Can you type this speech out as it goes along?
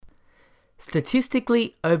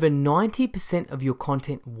Statistically, over 90% of your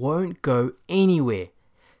content won't go anywhere.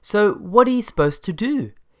 So what are you supposed to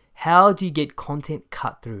do? How do you get content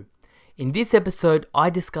cut through? In this episode, I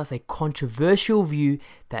discuss a controversial view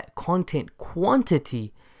that content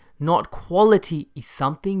quantity, not quality, is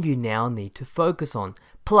something you now need to focus on.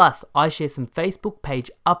 Plus, I share some Facebook page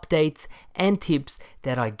updates and tips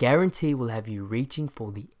that I guarantee will have you reaching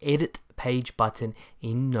for the edit page button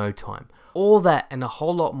in no time. All that and a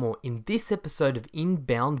whole lot more in this episode of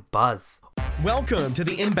Inbound Buzz. Welcome to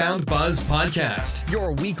the Inbound Buzz Podcast,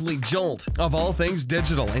 your weekly jolt of all things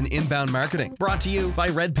digital and inbound marketing. Brought to you by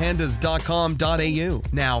redpandas.com.au.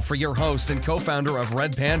 Now for your host and co-founder of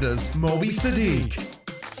Red Pandas, Moby Sadiq.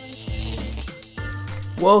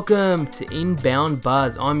 Welcome to Inbound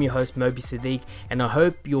Buzz. I'm your host, Moby Sadiq, and I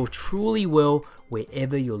hope you're truly well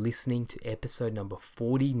wherever you're listening to episode number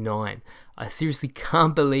 49. I seriously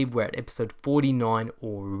can't believe we're at episode 49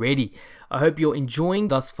 already. I hope you're enjoying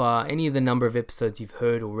thus far any of the number of episodes you've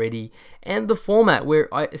heard already, and the format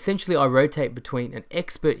where I rotate between an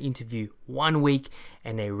expert interview one week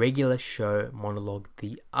and a regular show monologue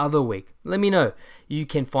the other week. Let me know. You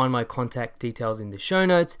can find my contact details in the show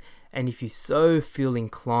notes. And if you so feel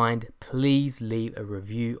inclined, please leave a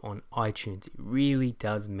review on iTunes. It really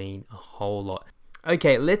does mean a whole lot.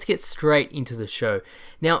 Okay, let's get straight into the show.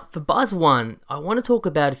 Now, for Buzz 1, I want to talk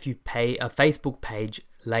about a Facebook page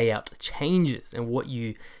layout changes and what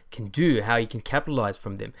you can do, how you can capitalize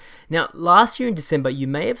from them. Now, last year in December, you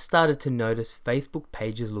may have started to notice Facebook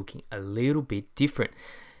pages looking a little bit different.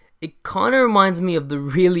 It kind of reminds me of the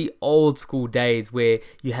really old school days where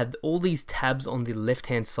you had all these tabs on the left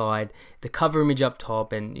hand side, the cover image up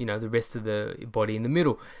top, and the rest of the body in the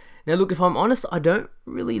middle. Now look, if I'm honest, I don't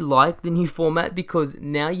really like the new format because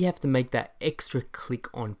now you have to make that extra click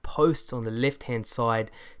on posts on the left hand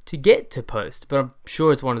side to get to post. But I'm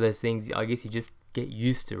sure it's one of those things I guess you just get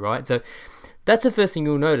used to, right? So that's the first thing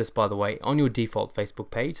you'll notice, by the way, on your default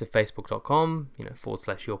Facebook page, so facebook.com,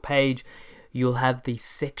 /your page. You'll have these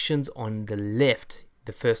sections on the left.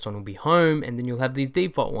 The first one will be home, and then you'll have these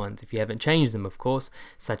default ones, if you haven't changed them, of course,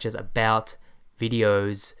 such as about,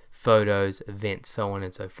 videos, photos, events, so on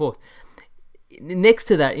and so forth. Next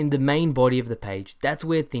to that, in the main body of the page, that's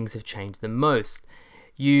where things have changed the most.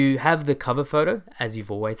 You have the cover photo, as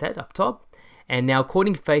you've always had, up top. And now,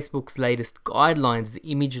 according to Facebook's latest guidelines, the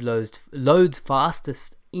image loads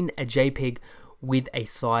fastest in a JPEG with a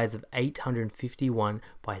size of 851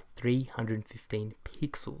 by 315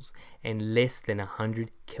 pixels and less than 100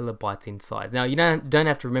 kilobytes in size. Now, you don't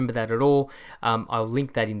have to remember that at all. I'll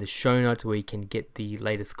link that in the show notes where you can get the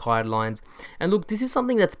latest guidelines. And look, this is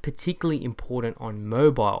something that's particularly important on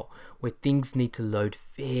mobile, where things need to load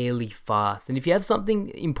fairly fast. And if you have something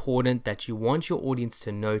important that you want your audience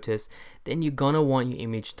to notice, then you're gonna want your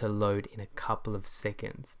image to load in a couple of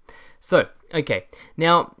seconds. So, okay,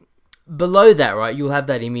 now, below that, right, you'll have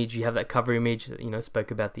that image, you have that cover image, spoke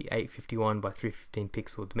about the 851 by 315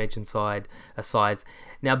 pixel dimension size.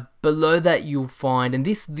 Now, below that you'll find, and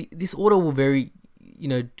this order will vary,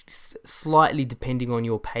 slightly depending on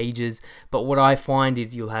your pages, but what I find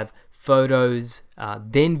is you'll have photos,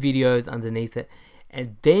 then videos underneath it,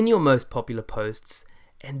 and then your most popular posts,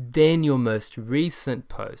 and then your most recent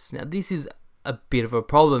posts. Now, this is a bit of a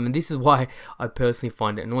problem, and this is why I personally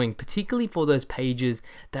find it annoying, particularly for those pages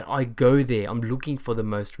that I go there, I'm looking for the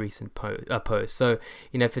most recent post. So,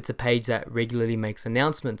 if it's a page that regularly makes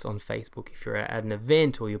announcements on Facebook, if you're at an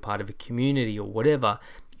event or you're part of a community or whatever,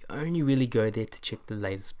 you only really go there to check the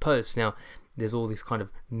latest posts. Now, there's all this kind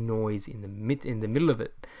of noise in the middle of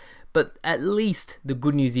it. But at least the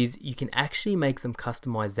good news is you can actually make some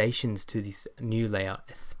customizations to this new layout,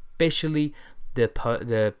 especially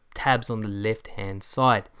the tabs on the left hand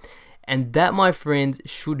side. And that, my friends,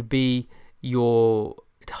 should be your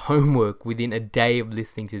homework within a day of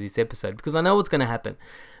listening to this episode, because I know what's going to happen.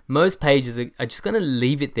 Most pages are just going to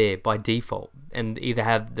leave it there by default and either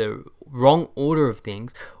have the wrong order of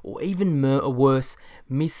things or even worse,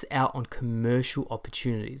 miss out on commercial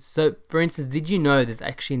opportunities. So, for instance, did you know there's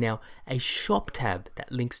actually now a shop tab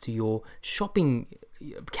that links to your shopping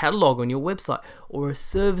catalog on your website, or a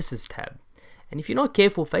services tab? And if you're not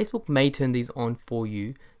careful, Facebook may turn these on for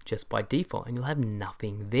you just by default, and you'll have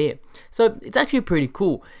nothing there. So it's actually pretty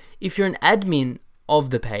cool. If you're an admin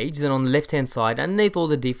of the page, then on the left hand side, underneath all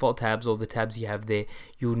the default tabs, all the tabs you have there,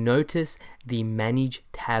 you'll notice the Manage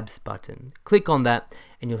Tabs button. Click on that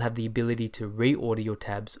and you'll have the ability to reorder your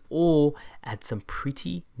tabs or add some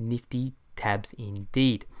pretty nifty tabs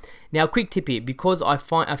indeed. Now, quick tip here, because I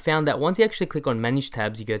found that once you actually click on Manage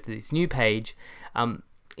Tabs, you go to this new page,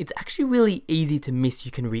 it's actually really easy to miss.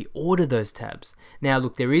 You can reorder those tabs. Now,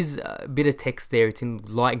 look, there is a bit of text there. It's in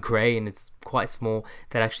light gray and it's quite small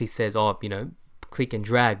that actually says, click and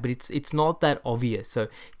drag, but it's not that obvious. So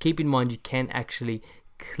keep in mind, you can actually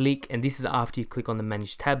click, and this is after you click on the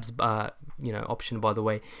manage tabs option, by the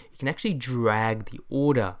way. You can actually drag the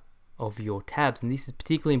order of your tabs, and this is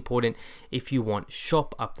particularly important if you want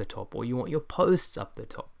shop up the top or you want your posts up the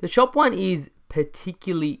top. The shop one is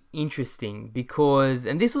particularly interesting because,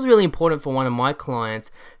 and this was really important for one of my clients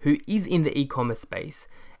who is in the e-commerce space,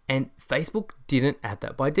 and Facebook didn't add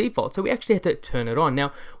that by default, so we actually had to turn it on.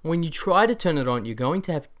 Now, when you try to turn it on, you're going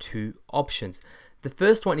to have two options. The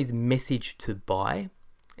first one is message to buy,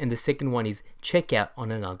 and the second one is checkout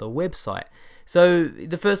on another website. So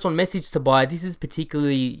the first one, message to buy, this is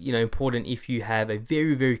particularly important if you have a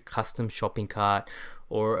very, very custom shopping cart,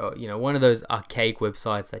 or one of those archaic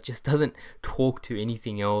websites that just doesn't talk to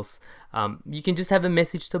anything else. You can just have a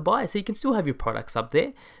message to buy, so you can still have your products up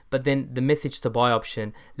there, but then the message to buy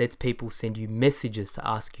option lets people send you messages to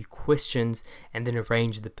ask you questions and then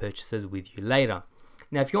arrange the purchases with you later.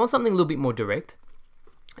 Now, if you want something a little bit more direct,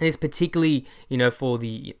 and it's particularly for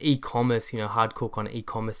the e-commerce, hardcore kind of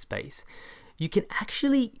e-commerce space, you can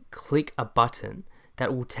actually click a button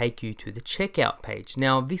that will take you to the checkout page.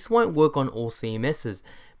 Now, this won't work on all CMSs,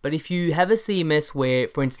 but if you have a CMS where,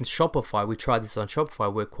 for instance, Shopify, we tried this on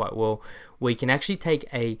Shopify, worked quite well, where you can actually take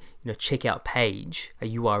a checkout page, a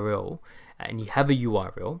URL, and you have a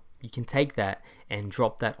URL, you can take that and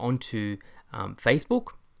drop that onto Facebook.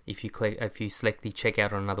 If you select the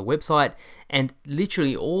checkout on another website, and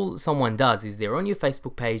literally all someone does is they're on your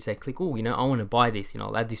Facebook page, they click, I want to buy this,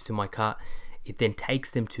 I'll add this to my cart. It then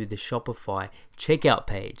takes them to the Shopify checkout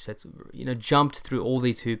page. So it's jumped through all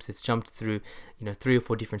these hoops. It's jumped through 3 or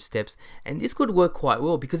 4 different steps, and this could work quite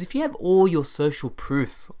well because if you have all your social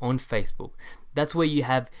proof on Facebook, that's where you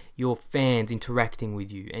have your fans interacting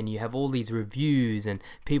with you, and you have all these reviews and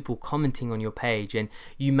people commenting on your page, and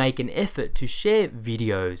you make an effort to share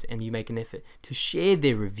videos and you make an effort to share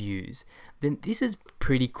their reviews, then this is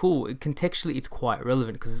pretty cool. Contextually, it's quite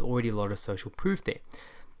relevant because there's already a lot of social proof there.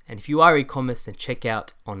 And if you are e-commerce, then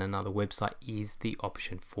checkout on another website is the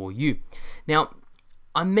option for you. Now,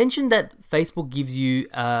 I mentioned that Facebook gives you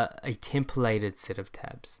a templated set of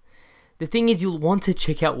tabs. The thing is, you'll want to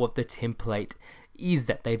check out what the template is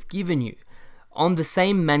that they've given you. On the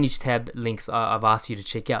same Manage tab links I've asked you to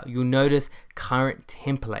check out, you'll notice current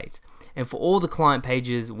template. And for all the client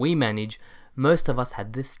pages we manage, most of us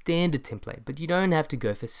had the standard template, but you don't have to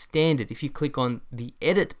go for standard. If you click on the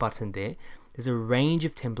edit button there's a range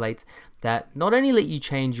of templates that not only let you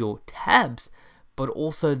change your tabs, but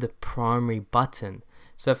also the primary button.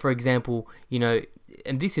 So for example,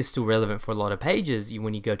 and this is still relevant for a lot of pages,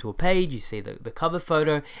 when you go to a page, you see the cover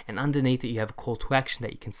photo, and underneath it you have a call to action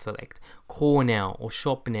that you can select. Call now, or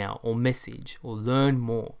shop now, or message, or learn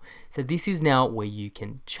more. So this is now where you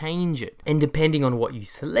can change it. And depending on what you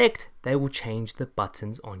select, they will change the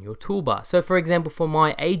buttons on your toolbar. So for example, for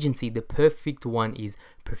my agency, the perfect one is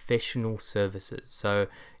professional services. So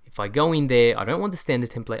if I go in there, I don't want the standard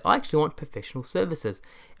template, I actually want professional services.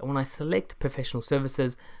 And when I select professional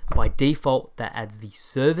services, by default, that adds the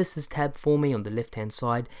services tab for me on the left-hand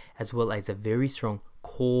side, as well as a very strong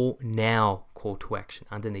call now call to action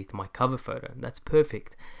underneath my cover photo. That's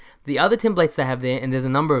perfect. The other templates they have there, and there's a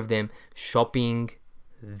number of them: shopping,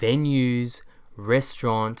 venues,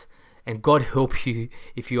 restaurant, and God help you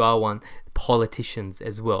if you are one, politicians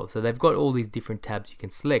as well. So they've got all these different tabs you can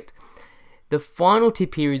select. The final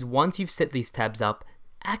tip here is, once you've set these tabs up,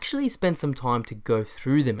 actually spend some time to go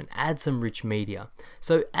through them and add some rich media.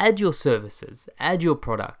 So add your services, add your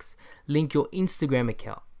products, link your Instagram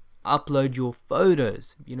account, upload your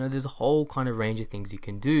photos. There's a whole kind of range of things you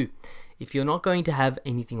can do. If you're not going to have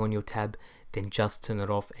anything on your tab, then just turn it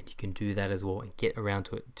off, and you can do that as well and get around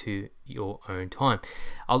to it to your own time.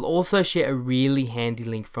 I'll also share a really handy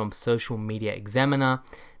link from Social Media Examiner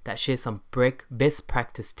that shares some best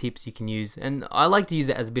practice tips you can use, and I like to use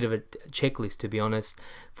it as a bit of a checklist, to be honest,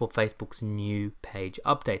 for Facebook's new page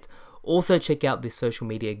updates. Also check out the Social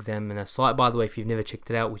Media Examiner site, by the way, if you've never checked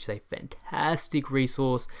it out, which is a fantastic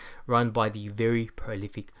resource run by the very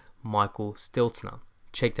prolific Michael Stelzner.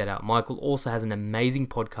 Check that out. Michael also has an amazing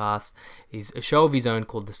podcast, is a show of his own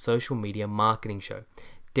called the Social Media Marketing Show.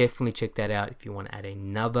 Definitely check that out if you want to add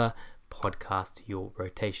another podcast to your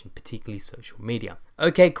rotation, particularly social media.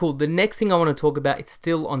 Okay, cool. The next thing I want to talk about is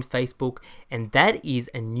still on Facebook, and that is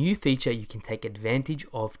a new feature you can take advantage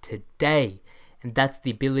of today, and that's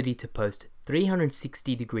the ability to post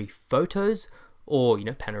 360-degree photos, or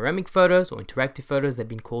panoramic photos, or interactive photos. They've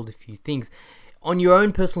been called a few things, On your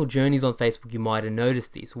own personal journeys on Facebook, you might have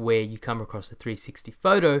noticed this, where you come across a 360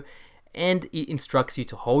 photo and it instructs you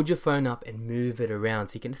to hold your phone up and move it around.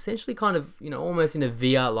 So you can essentially kind of, almost in a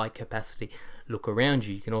VR-like capacity, look around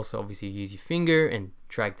you. You can also obviously use your finger and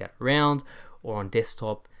drag that around, or on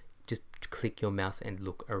desktop, just click your mouse and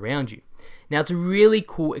look around you. Now, it's a really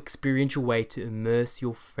cool experiential way to immerse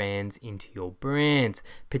your fans into your brand,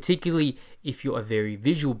 particularly if you're a very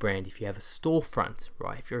visual brand, if you have a storefront,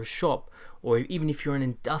 right? If you're a shop, or even if you're an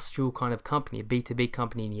industrial kind of company, a B2B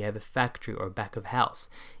company, and you have a factory or a back of house.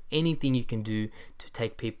 Anything you can do to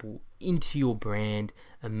take people into your brand,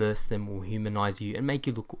 immerse them, will humanize you and make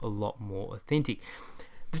you look a lot more authentic.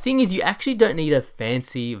 The thing is, you actually don't need a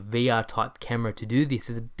fancy VR type camera to do this.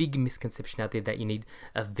 There's a big misconception out there that you need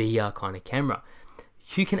a VR kind of camera.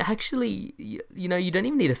 You can actually, you don't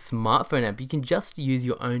even need a smartphone app. You can just use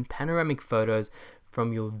your own panoramic photos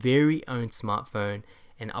from your very own smartphone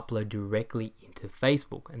and upload directly into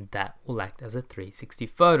Facebook, and that will act as a 360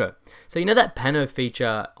 photo. So that Pano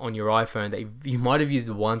feature on your iPhone that you might have used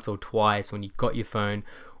once or twice when you got your phone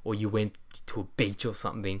or you went to a beach or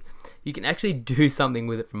something. You can actually do something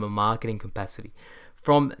with it from a marketing capacity.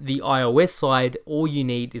 From the iOS side, all you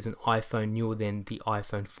need is an iPhone newer than the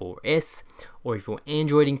iPhone 4S, or if you're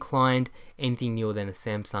Android inclined, anything newer than a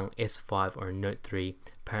Samsung S5 or a Note 3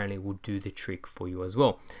 apparently will do the trick for you as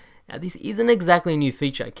well. Now, this isn't exactly a new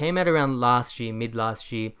feature. It came out around mid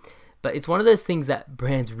last year, but it's one of those things that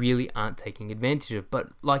brands really aren't taking advantage of. But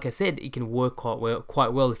like I said, it can work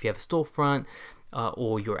quite well if you have a storefront,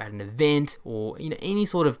 or you're at an event, or any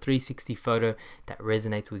sort of 360 photo that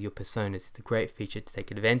resonates with your personas. It's a great feature to take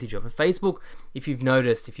advantage of. And Facebook, if you've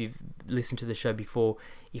noticed, if you've listened to the show before,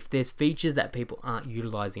 if there's features that people aren't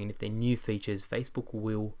utilizing, and if they're new features, Facebook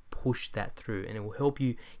will push that through, and it will help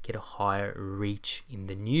you get a higher reach in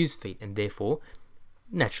the newsfeed, and therefore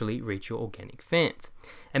naturally reach your organic fans.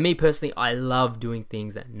 And me personally, I love doing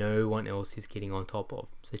things that no one else is getting on top of.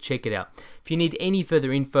 So check it out. If you need any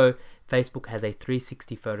further info, Facebook has a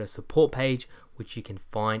 360 photo support page, which you can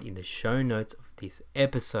find in the show notes of this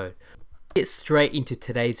episode. Get straight into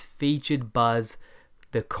today's featured buzz,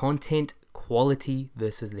 the content quality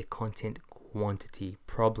versus the content quantity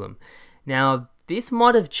problem. Now, this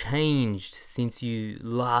might have changed since you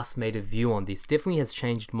last made a view on this. Definitely has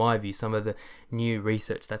changed my view, some of the new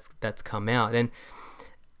research that's come out. And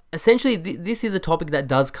essentially, this is a topic that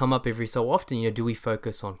does come up every so often. Do we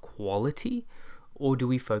focus on quality or do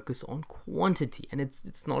we focus on quantity? And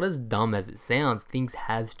it's not as dumb as it sounds. Things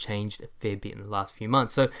have changed a fair bit in the last few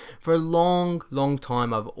months. So for a long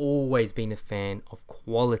time, I've always been a fan of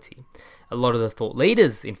quality. A lot of the thought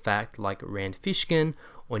leaders, in fact, like Rand Fishkin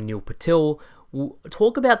or Neil Patel, will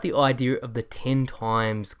talk about the idea of the 10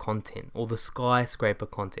 times content, or the skyscraper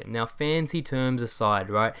content. Now, fancy terms aside,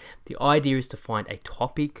 right? The idea is to find a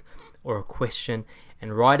topic or a question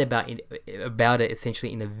and write about it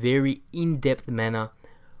essentially in a very in-depth manner,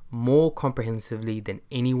 more comprehensively than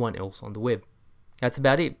anyone else on the web. That's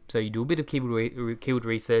about it. So you do a bit of keyword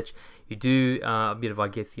research, you do a bit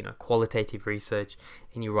of, qualitative research,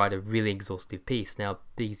 and you write a really exhaustive piece. Now,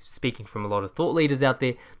 speaking from a lot of thought leaders out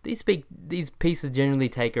there, these pieces generally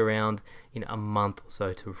take around a month or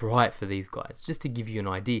so to write for these guys, just to give you an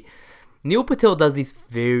idea. Neil Patel does this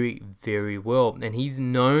very, very well, and he's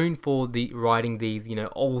known for writing these,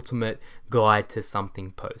 ultimate guide to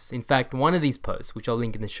something posts. In fact, one of these posts, which I'll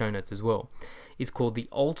link in the show notes as well, is called The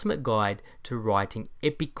Ultimate Guide to Writing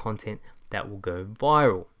Epic Content That Will Go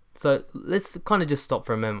Viral. So let's kind of just stop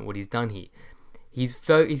for a moment what he's done here. He's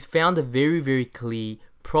found a very, very clear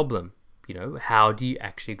problem. How do you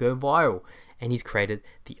actually go viral? And he's created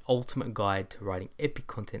the ultimate guide to writing epic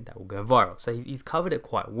content that will go viral. So he's covered it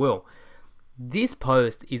quite well. This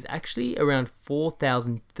post is actually around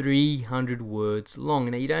 4,300 words long.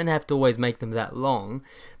 Now, you don't have to always make them that long,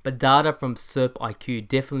 but data from SERP IQ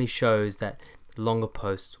definitely shows that longer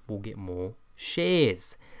posts will get more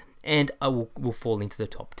shares, and will fall into the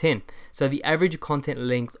top 10. So the average content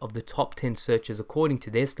length of the top 10 searches, according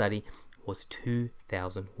to their study, was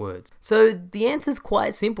 2,000 words. So the answer is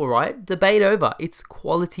quite simple, right? Debate over. It's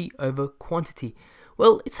quality over quantity.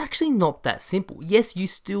 Well, it's actually not that simple. Yes, you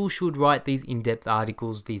still should write these in-depth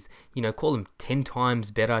articles, these, call them 10 times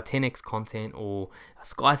better, 10x content, or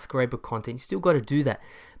skyscraper content. You still got to do that.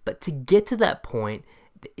 But to get to that point,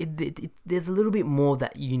 there's a little bit more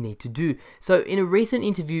that you need to do. So in a recent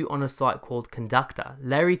interview on a site called Conductor,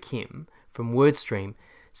 Larry Kim from WordStream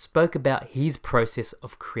spoke about his process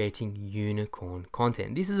of creating unicorn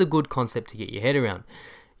content. This is a good concept to get your head around.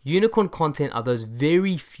 Unicorn content are those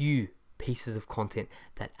very few pieces of content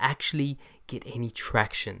that actually get any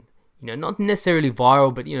traction Not necessarily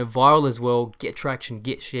viral, but viral as well. Get traction,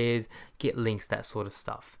 get shares, get links, that sort of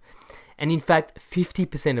stuff. And in fact,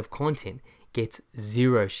 50% of content gets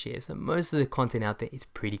 0 shares. So most of the content out there is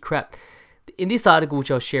pretty crap. In this article, which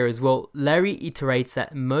I'll share as well, Larry iterates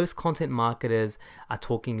that most content marketers are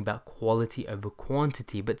talking about quality over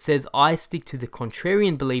quantity, but says I stick to the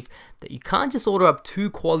contrarian belief that you can't just order up 2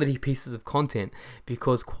 quality pieces of content,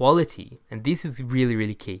 because quality, and this is really,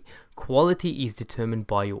 really key, quality is determined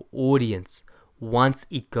by your audience once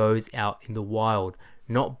it goes out in the wild,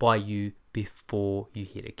 not by you before you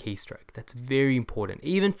hit a keystroke. That's very important.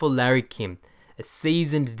 Even for Larry Kim, a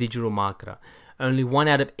seasoned digital marketer, only 1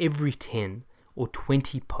 out of every 10 or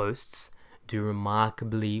 20 posts do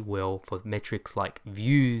remarkably well for metrics like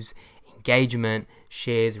views, engagement,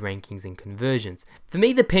 shares, rankings, and conversions. For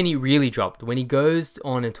me, the penny really dropped when he goes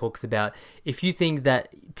on and talks about if you think that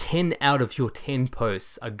 10 out of your 10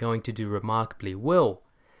 posts are going to do remarkably well,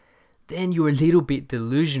 then you're a little bit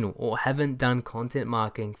delusional or haven't done content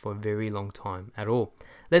marketing for a very long time at all.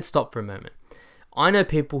 Let's stop for a moment. I know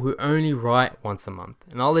people who only write once a month,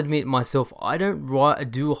 and I'll admit myself, I don't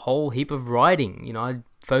do a whole heap of writing. I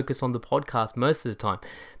focus on the podcast most of the time,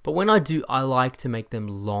 but when I do, I like to make them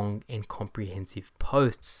long and comprehensive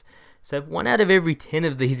posts. So if 1 out of every 10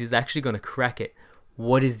 of these is actually going to crack it,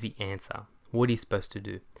 what is the answer? What are you supposed to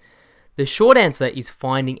do? The short answer is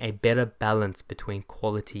finding a better balance between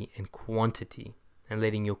quality and quantity, and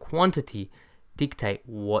letting your quantity dictate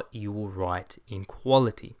what you will write in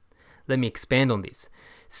quality. Let me expand on this.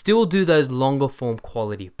 Still do those longer form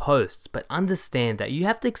quality posts, but understand that you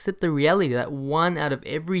have to accept the reality that 1 out of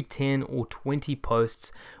every 10 or 20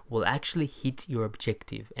 posts will actually hit your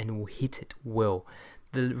objective and will hit it well.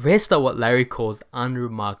 The rest are what Larry calls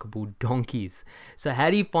unremarkable donkeys. So how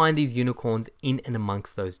do you find these unicorns in and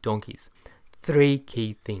amongst those donkeys? 3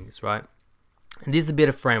 key things, right? And this is a bit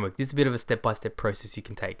of framework. This is a bit of a step-by-step process you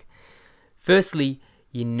can take. Firstly,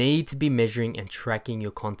 you need to be measuring and tracking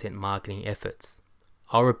your content marketing efforts.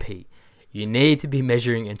 I'll repeat, you need to be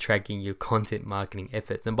measuring and tracking your content marketing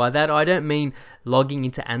efforts. And by that, I don't mean logging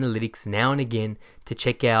into analytics now and again to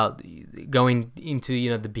check out, going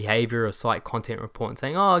into, the behavior or site content report and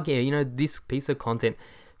saying, oh, yeah, this piece of content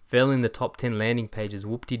fell in the top 10 landing pages,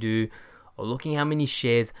 whoop-de-doo, or looking how many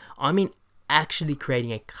shares. I mean, actually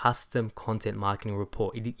creating a custom content marketing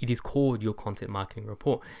report. It is called your content marketing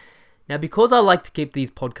report. Now, because I like to keep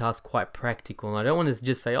these podcasts quite practical, and I don't want to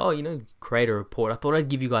just say, create a report, I thought I'd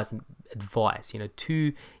give you guys some advice,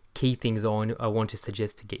 2 key things I want to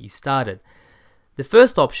suggest to get you started. The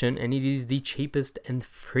first option, and it is the cheapest and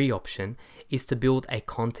free option, is to build a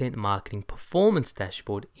content marketing performance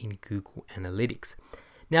dashboard in Google Analytics.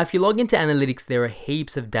 Now, if you log into Analytics, there are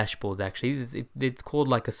heaps of dashboards actually. It's called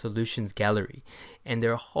like a solutions gallery. And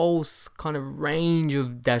there are a whole kind of range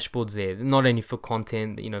of dashboards there, not only for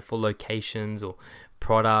content, for locations or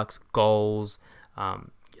products, goals,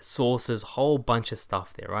 sources, whole bunch of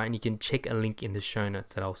stuff there, right? And you can check a link in the show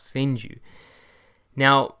notes that I'll send you.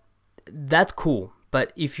 Now, that's cool.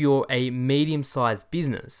 But if you're a medium-sized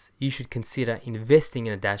business, you should consider investing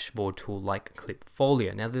in a dashboard tool like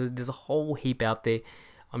Klipfolio. Now, there's a whole heap out there.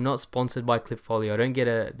 I'm not sponsored by Klipfolio.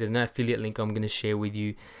 There's no affiliate link I'm going to share with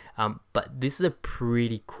you. But this is a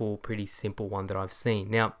pretty cool, pretty simple one that I've seen.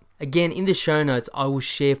 Now, again, in the show notes, I will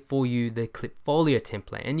share for you the Klipfolio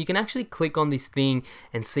template. And you can actually click on this thing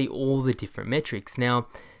and see all the different metrics. Now,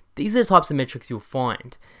 these are the types of metrics you'll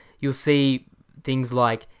find. You'll see things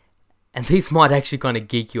like, and these might actually kind of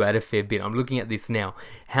geek you out a fair bit. I'm looking at this now.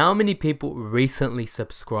 How many people recently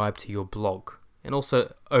subscribed to your blog? And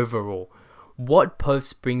also overall, what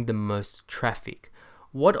posts bring the most traffic?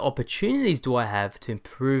 What opportunities do I have to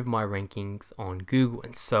improve my rankings on Google,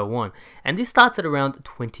 and so on? And this starts at around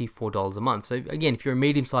 $24 a month. So again, if you're a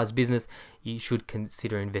medium-sized business, you should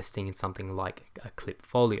consider investing in something like a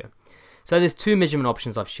Klipfolio. So there's 2 measurement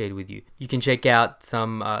options I've shared with you. You can check out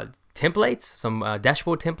some templates, some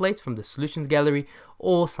dashboard templates from the Solutions Gallery,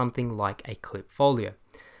 or something like a Klipfolio.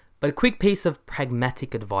 But a quick piece of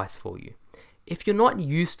pragmatic advice for you. If you're not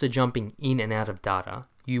used to jumping in and out of data,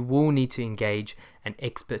 you will need to engage an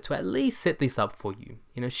expert to at least set this up for you.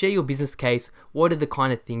 Share your business case, what are the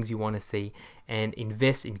kind of things you want to see, and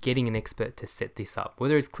invest in getting an expert to set this up.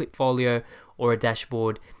 Whether it's Klipfolio or a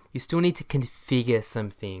dashboard, you still need to configure some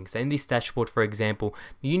things. In this dashboard, for example,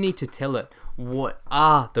 you need to tell it what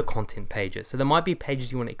are the content pages. So there might be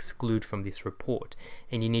pages you want to exclude from this report,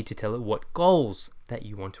 and you need to tell it what goals that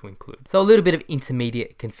you want to include. So a little bit of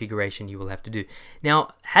intermediate configuration you will have to do.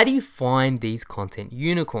 Now, how do you find these content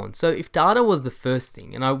unicorns? So if data was the first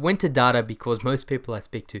thing, and I went to data because most people I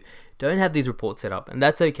speak to don't have these reports set up, and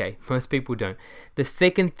that's okay. Most people don't. The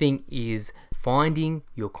second thing is finding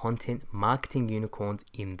your content marketing unicorns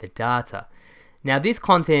in the data. Now, this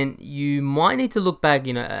content, you might need to look back,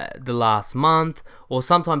 the last month, or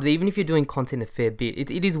sometimes even if you're doing content a fair bit,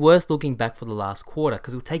 it is worth looking back for the last quarter,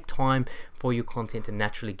 because it will take time for your content to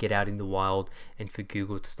naturally get out in the wild and for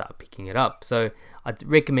Google to start picking it up. So I'd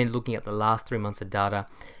recommend looking at the last 3 months of data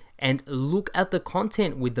and look at the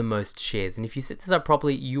content with the most shares. And if you set this up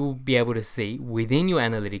properly, you'll be able to see within your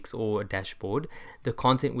analytics or dashboard the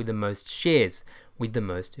content with the most shares, with the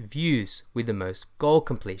most views, with the most goal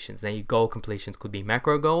completions. Now, your goal completions could be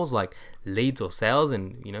macro goals like leads or sales,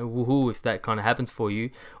 and woohoo if that kind of happens for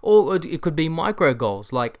you. Or it could be micro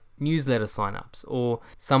goals like newsletter signups or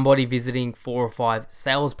somebody visiting 4 or 5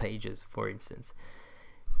 sales pages, for instance.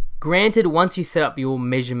 Granted, once you set up your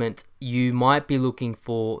measurement, you might be looking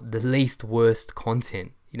for the least worst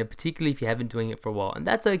content, particularly if you haven't been doing it for a while, and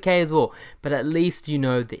that's okay as well. But at least you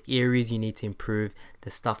know the areas you need to improve,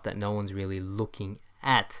 the stuff that no one's really looking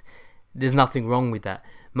at. There's nothing wrong with that.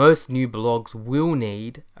 Most new blogs will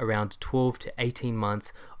need around 12 to 18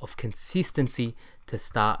 months of consistency to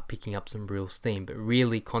start picking up some real steam. But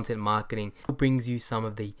really, content marketing brings you some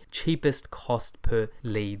of the cheapest cost per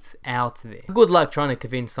leads out there. Good luck trying to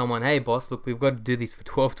convince someone, hey boss, look, we've got to do this for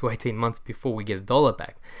 12 to 18 months before we get $1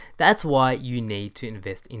 back. That's why you need to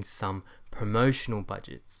invest in some promotional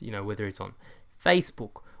budgets, whether it's on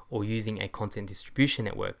Facebook or using a content distribution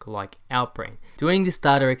network like Outbrain. Doing this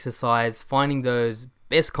data exercise, finding those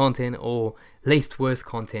best content or least worst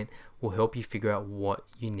content will help you figure out what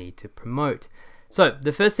you need to promote. So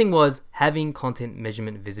the first thing was having content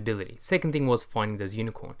measurement visibility. Second thing was finding those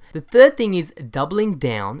unicorn. The third thing is doubling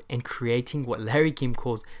down and creating what Larry Kim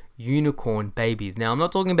calls unicorn babies. Now, I'm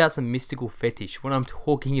not talking about some mystical fetish. What I'm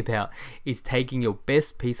talking about is taking your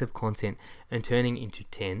best piece of content and turning it into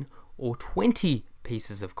 10 or 20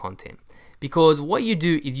 pieces of content. Because what you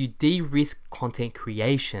do is you de-risk content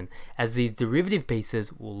creation, as these derivative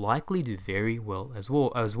pieces will likely do very well as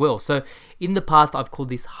well. So in the past, I've called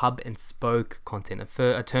this hub and spoke content,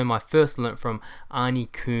 a term I first learned from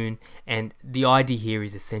Arnie Kuhn, and the idea here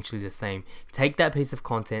is essentially the same. Take that piece of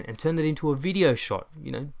content and turn it into a video shot,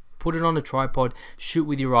 put it on a tripod, shoot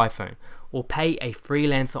with your iPhone, or pay a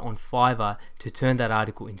freelancer on Fiverr to turn that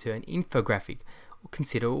article into an infographic, or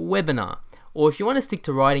consider a webinar. Or if you want to stick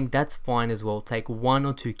to writing, that's fine as well. Take 1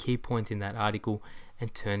 or 2 key points in that article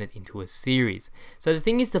and turn it into a series. So the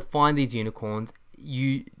thing is, to find these unicorns,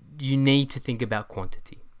 you need to think about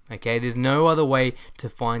quantity. Okay, there's no other way to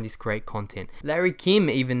find this great content. Larry Kim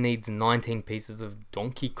even needs 19 pieces of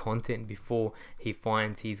donkey content before he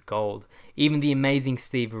finds his gold. Even the amazing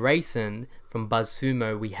Steve Rayson from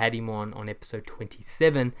BuzzSumo, we had him on episode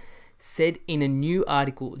 27, said in a new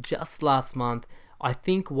article just last month, I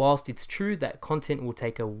think whilst it's true that content will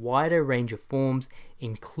take a wider range of forms,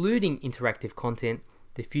 including interactive content,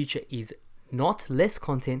 the future is not less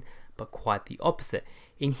content, but quite the opposite.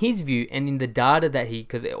 In his view, and in the data that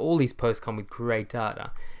because all these posts come with great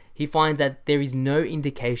data, he finds that there is no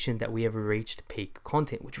indication that we ever reached peak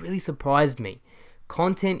content, which really surprised me.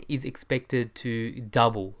 Content is expected to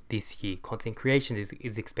double this year. Content creation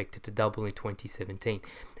is expected to double in 2017.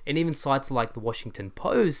 And even sites like the Washington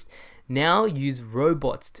Post now use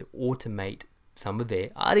robots to automate some of their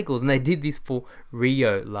articles, and they did this for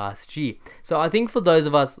Rio last year. So I think for those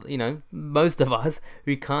of us, most of us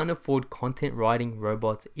who can't afford content writing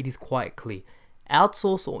robots, it is quite clear.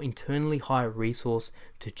 Outsource or internally hire a resource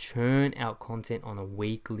to churn out content on a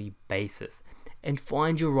weekly basis, and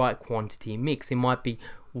find your right quantity mix. It might be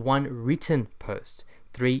 1 written post,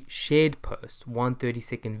 3 shared posts, 1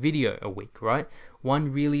 30-second video a week, right?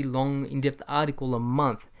 1 really long in-depth article a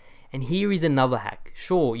month. And here is another hack.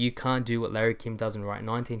 Sure, you can't do what Larry Kim does and write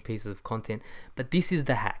 19 pieces of content, but this is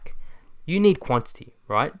the hack. You need quantity,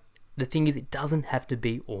 right? The thing is, it doesn't have to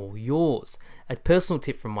be all yours. A personal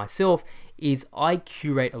tip from myself is I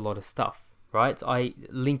curate a lot of stuff, right? So I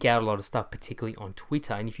link out a lot of stuff, particularly on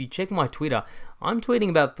Twitter. And if you check my Twitter, I'm tweeting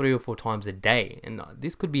about 3 or 4 times a day. And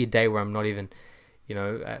this could be a day where I'm not even,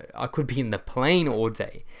 I could be in the plane all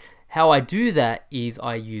day. How I do that is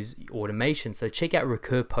I use automation. So check out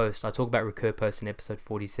Recur Post. I talk about Recur Post in episode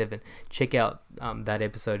 47. Check out that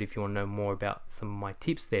episode if you want to know more about some of my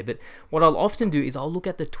tips there. But what I'll often do is I'll look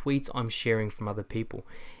at the tweets I'm sharing from other people.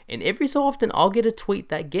 And every so often, I'll get a tweet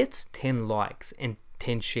that gets 10 likes and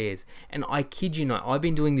 10 shares. And I kid you not, I've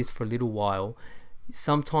been doing this for a little while.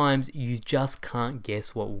 Sometimes you just can't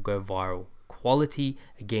guess what will go viral. Quality,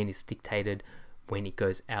 again, is dictated when it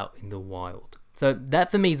goes out in the wild. So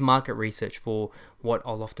that for me is market research for what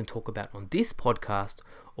I'll often talk about on this podcast,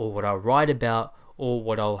 or what I'll write about, or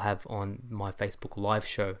what I'll have on my Facebook live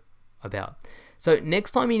show about. So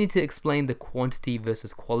next time you need to explain the quantity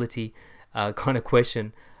versus quality kind of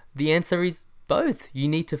question, the answer is both. You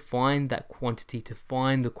need to find that quantity to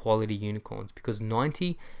find the quality unicorns, because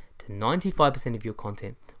 90 to 95% of your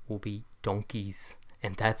content will be donkeys,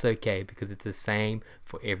 and that's okay because it's the same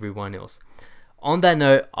for everyone else. On that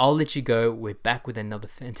note, I'll let you go. We're back with another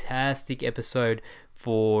fantastic episode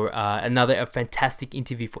for a fantastic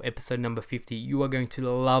interview for episode number 50. You are going to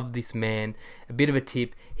love this man. A bit of a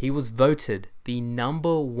tip: he was voted the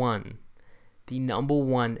number one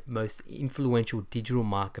most influential digital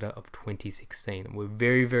marketer of 2016. We're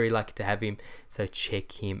very, very lucky to have him, so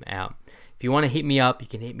check him out. If you want to hit me up, you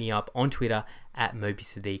can hit me up on Twitter at Moby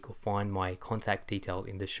Sadiq, or find my contact details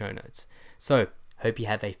in the show notes. So, hope you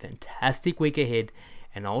have a fantastic week ahead,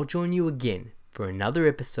 and I'll join you again for another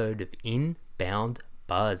episode of Inbound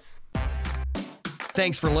Buzz.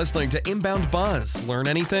 Thanks for listening to Inbound Buzz. Learn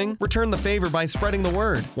anything? Return the favor by spreading the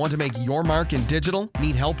word. Want to make your mark in digital?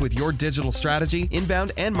 Need help with your digital strategy,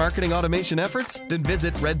 inbound, and marketing automation efforts? Then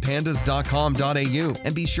visit redpandas.com.au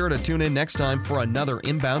and be sure to tune in next time for another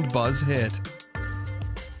Inbound Buzz hit.